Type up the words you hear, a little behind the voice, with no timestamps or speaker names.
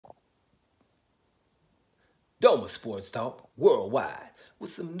Doma Sports Talk worldwide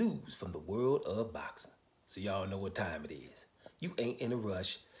with some news from the world of boxing. So y'all know what time it is. You ain't in a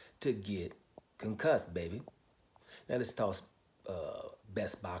rush to get concussed, baby. Now let's toss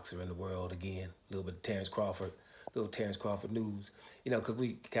best boxer in the world again. A little bit of Terence Crawford, little Terence Crawford news. You know, because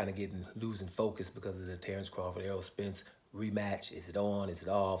we kind of losing focus because of the Terence Crawford Errol Spence rematch. Is it on? Is it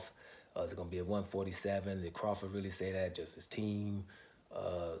off? Is it going to be at 147? Did Crawford really say that? Just his team?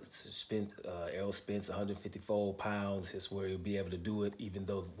 Errol Spence, 154 pounds is where he'll be able to do it, even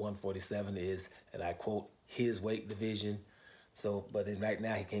though 147 is, and I quote, his weight division. So, but then right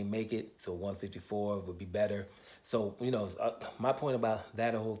now he can't make it, so 154 would be better. So, you know, my point about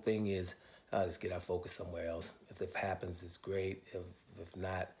that whole thing is, let's get our focus somewhere else. If it happens, it's great. If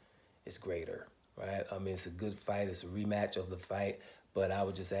not, it's greater, right? I mean, it's a good fight. It's a rematch of the fight. But I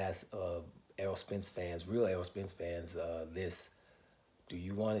would just ask Errol Spence fans, real Errol Spence fans, this. Do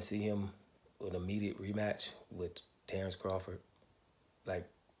you want to see him an immediate rematch with Terence Crawford? Like,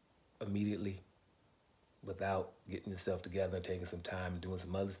 immediately, without getting yourself together and taking some time and doing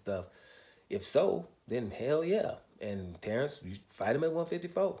some other stuff? If so, then hell yeah. And Terence, you fight him at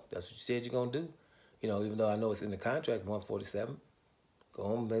 154. That's what you said you're going to do. You know, even though I know it's in the contract, 147. Go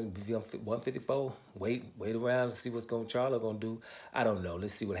on, baby, 154. Wait around and see what's Charlo going to do. I don't know.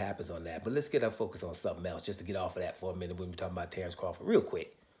 Let's see what happens on that. But let's get our focus on something else, just to get off of that for a minute when we're talking about Terence Crawford real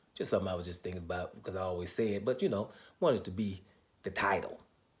quick. Just something I was just thinking about because I always say it. But, you know, wanted to be the title.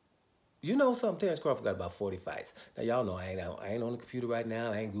 You know something? Terence Crawford got about 40 fights. Now, y'all know I ain't on the computer right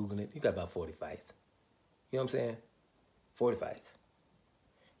now. I ain't Googling it. He got about 40 fights. You know what I'm saying? 40 fights.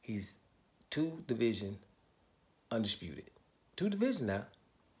 He's 2 division undisputed. 2 division now.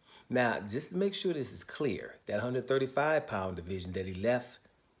 Now, just to make sure this is clear, that 135-pound division that he left,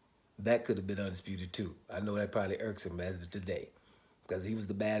 that could have been undisputed too. I know that probably irks him as of today because he was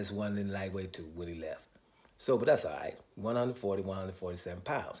the baddest one in lightweight too when he left. So, but that's all right. 140, 147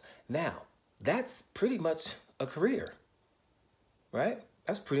 pounds. Now, that's pretty much a career, right?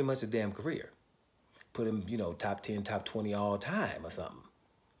 That's pretty much a damn career. Put him, you know, top 10, top 20 all time or something.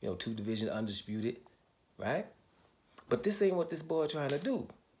 You know, 2 division undisputed, right? But this ain't what this boy trying to do.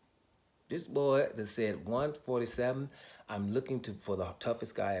 This boy that said 147, I'm looking for the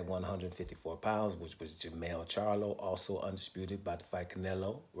toughest guy at 154 pounds, which was Jermell Charlo, also undisputed, about to fight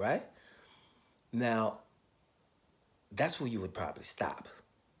Canelo, right? Now, that's where you would probably stop.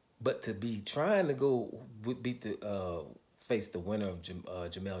 But to be trying to go face the winner of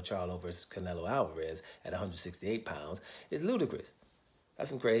Jermell Charlo versus Canelo Alvarez at 168 pounds is ludicrous. That's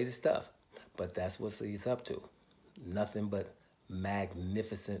some crazy stuff. But that's what he's up to. Nothing but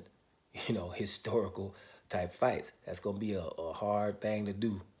magnificent, you know, historical type fights. That's going to be a hard thing to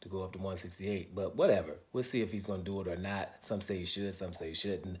do, to go up to 168. But whatever. We'll see if he's going to do it or not. Some say he should, some say he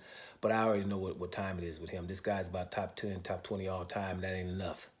shouldn't. But I already know what time it is with him. This guy's about top 10, top 20 all time. That ain't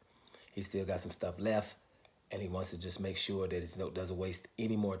enough. He still got some stuff left. And he wants to just make sure that he doesn't waste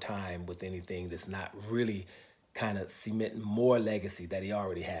any more time with anything that's not really kind of cementing more legacy that he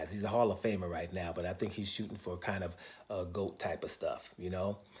already has. He's a Hall of Famer right now, but I think he's shooting for kind of a GOAT type of stuff, you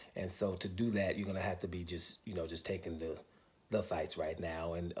know? And so to do that, you're going to have to be just, you know, just taking the fights right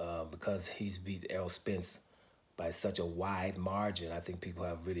now. And because he's beat Errol Spence by such a wide margin, I think people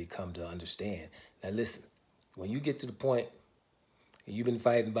have really come to understand. Now, listen, when you get to the point, you've been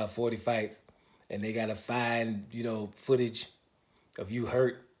fighting about 40 fights, and they got to find, you know, footage of you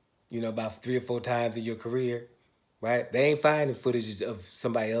hurt, you know, about 3 or 4 times in your career, right? They ain't finding footage of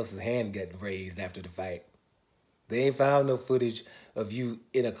somebody else's hand getting raised after the fight. They ain't found no footage of you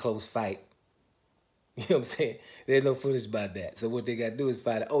in a close fight. You know what I'm saying? There's no footage about that. So what they got to do is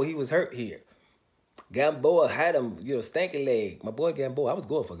find out, oh, he was hurt here. Gamboa had him, you know, stanky leg. My boy Gamboa, I was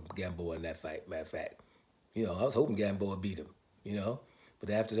going for Gamboa in that fight, matter of fact. You know, I was hoping Gamboa beat him, you know?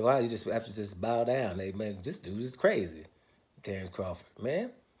 But after the while, just bow down. They, man, this dude is crazy. Terence Crawford,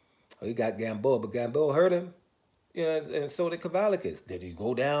 man. Oh, he got Gamboa, but Gamboa hurt him. You know, and so did Cavalikas. Did he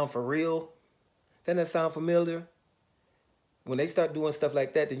go down for real? Doesn't that sound familiar? When they start doing stuff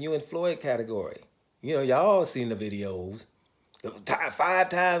like that, then you in Floyd category. You know, y'all all seen the videos. 5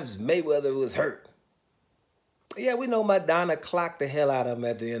 times Mayweather was hurt. Yeah, we know Madonna clocked the hell out of him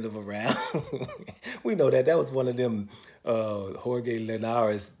at the end of a round. We know that. That was one of them Jorge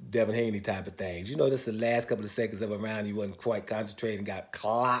Linares, Devin Haney type of things. You know, just the last couple of seconds of a round, he wasn't quite concentrating, got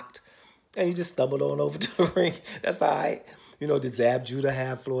clocked, and he just stumbled on over to the ring. That's all right. You know, did Zab Judah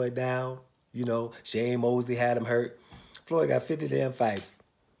have Floyd down? You know, Shane Mosley had him hurt. Floyd got 50 damn fights,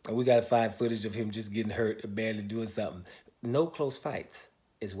 and we got to find footage of him just getting hurt or barely doing something. No close fights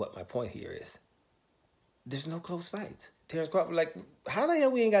is what my point here is. There's no close fights. Terence Crawford, like, how the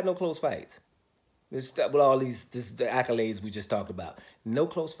hell we ain't got no close fights? With all the accolades we just talked about. No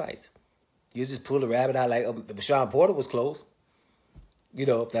close fights. You just pull a rabbit out like Sean Porter was close. You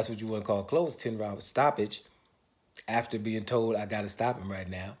know, if that's what you want to call close, 10-round stoppage after being told I got to stop him right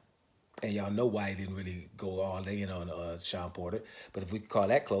now. And y'all know why he didn't really go all in on Sean Porter. But if we could call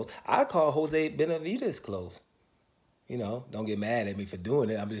that close, I'd call Jose Benavidez close. You know, don't get mad at me for doing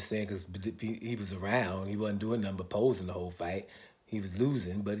it. I'm just saying because he was around. He wasn't doing nothing but posing the whole fight. He was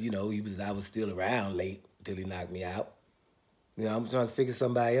losing, but, you know, I was still around late until he knocked me out. You know, I'm trying to figure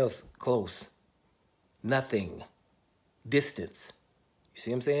somebody else close. Nothing. Distance. You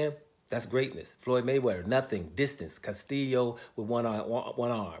see what I'm saying? That's greatness. Floyd Mayweather, nothing. Distance. Castillo with one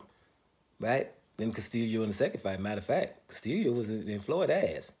arm. Right? Then Castillo in the second fight. Matter of fact, Castillo was in Floyd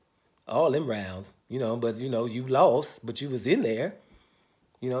ass. All them rounds. You know, but, you know, you lost, but you was in there.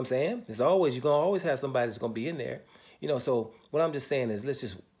 You know what I'm saying? You're going to always have somebody that's going to be in there. You know, so what I'm just saying is let's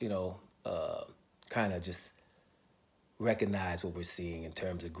just, you know, kind of just recognize what we're seeing in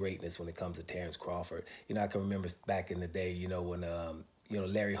terms of greatness when it comes to Terence Crawford. You know, I can remember back in the day, you know, when, you know,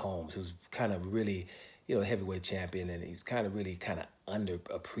 Larry Holmes, who's kind of really, you know, heavyweight champion, and he's kind of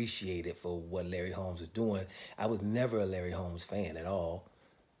underappreciated for what Larry Holmes was doing. I was never a Larry Holmes fan at all,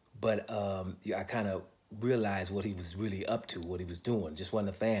 but I kind of realized what he was really up to, what he was doing. Just wasn't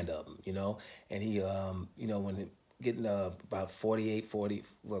a fan of him, you know. And he, you know, when getting about 48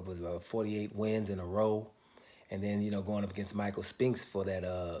 wins in a row, and then, you know, going up against Michael Spinks for that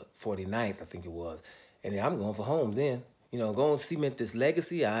 49th, I think it was. And then I'm going for Holmes then. You know, go and cement this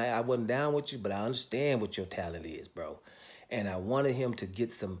legacy. I wasn't down with you, but I understand what your talent is, bro. And I wanted him to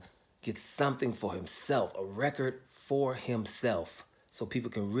get something for himself, a record for himself, so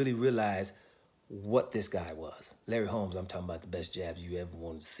people can really realize what this guy was. Larry Holmes, I'm talking about the best jabs you ever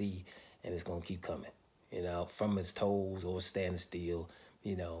want to see, and it's going to keep coming. You know, from his toes or standing still,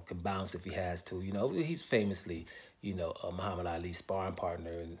 you know, can bounce if he has to. You know, he's famously, you know, Muhammad Ali's sparring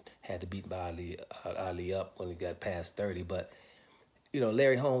partner and had to beat Ali up when he got past 30. But, you know,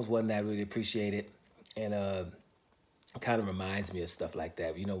 Larry Holmes wasn't that really appreciated. And it kind of reminds me of stuff like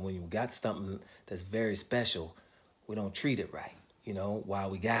that. You know, when you got something that's very special, we don't treat it right, you know, while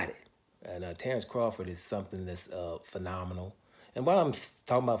we got it. And Terence Crawford is something that's phenomenal. And while I'm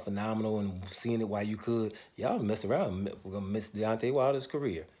talking about phenomenal and seeing it while you could, y'all mess around. We're going to miss Deontay Wilder's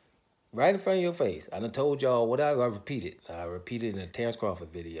career. Right in front of your face. I done told y'all what I repeated. I repeated in a Terence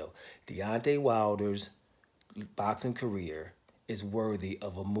Crawford video. Deontay Wilder's boxing career is worthy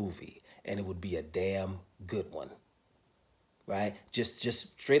of a movie. And it would be a damn good one. Right? Just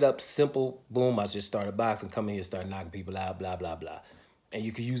straight up, simple, boom, I just started boxing, come in here, start knocking people out, blah, blah, blah. And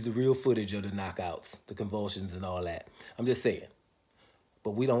you can use the real footage of the knockouts, the convulsions and all that. I'm just saying.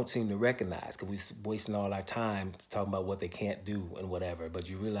 But we don't seem to recognize because we're wasting all our time talking about what they can't do and whatever. But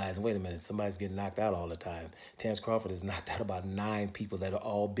you realize, wait a minute, somebody's getting knocked out all the time. Terence Crawford has knocked out about 9 people that are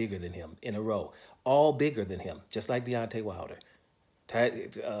all bigger than him in a row. All bigger than him, just like Deontay Wilder.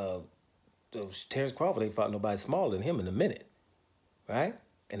 Terence Crawford ain't fought nobody smaller than him in a minute, right?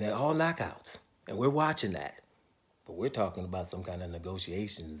 And they're all knockouts. And we're watching that. But we're talking about some kind of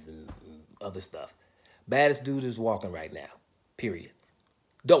negotiations and other stuff. Baddest dude is walking right now, period.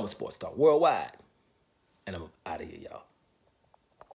 Doma Sports Talk Worldwide. And I'm out of here, y'all.